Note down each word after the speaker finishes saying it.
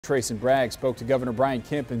Trace and Bragg spoke to Governor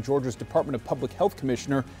Kemp and Georgia's Department of Public Health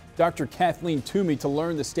Commissioner Dr. Kathleen Toomey to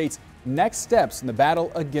learn the state's next steps in the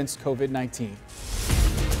battle against COVID-19.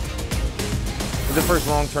 The first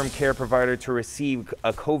long-term care provider to receive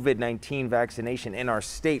a COVID-19 vaccination in our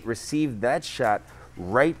state received that shot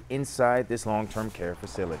right inside this long-term care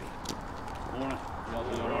facility.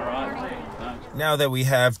 Now that we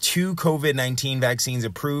have 2 COVID-19 vaccines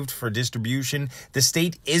approved for distribution, the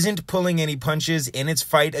state isn't pulling any punches in its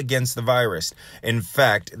fight against the virus. In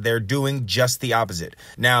fact, they're doing just the opposite.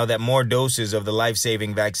 Now that more doses of the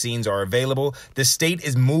life-saving vaccines are available, the state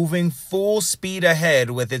is moving full speed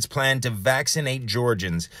ahead with its plan to vaccinate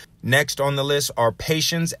Georgians. Next on the list are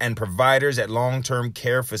patients and providers at long-term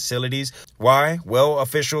care facilities. Why? Well,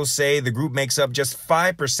 officials say the group makes up just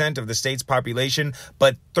 5% of the state's population,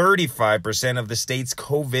 but 35% of the state's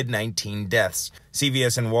COVID-19 deaths.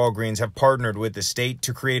 CVS and Walgreens have partnered with the state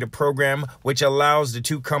to create a program which allows the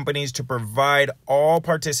 2 companies to provide all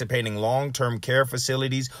participating long-term care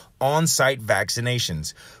facilities on-site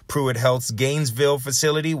vaccinations. Pruitt Health's Gainesville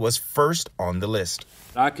facility was first on the list.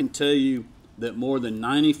 I can tell you that more than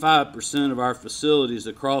 95% of our facilities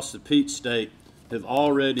across the Peach State have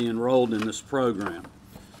already enrolled in this program.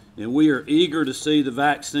 And we are eager to see the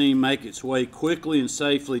vaccine make its way quickly and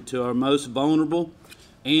safely to our most vulnerable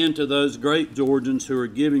and to those great Georgians who are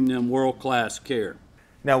giving them world-class care.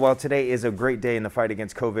 Now, while today is a great day in the fight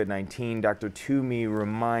against COVID-19, Dr. Toomey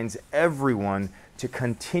reminds everyone to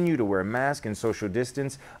continue to wear masks and social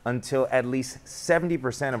distance until at least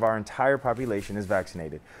 70% of our entire population is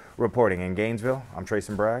vaccinated. Reporting in Gainesville, I'm Trace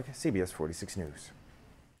and Bragg, CBS 46 News.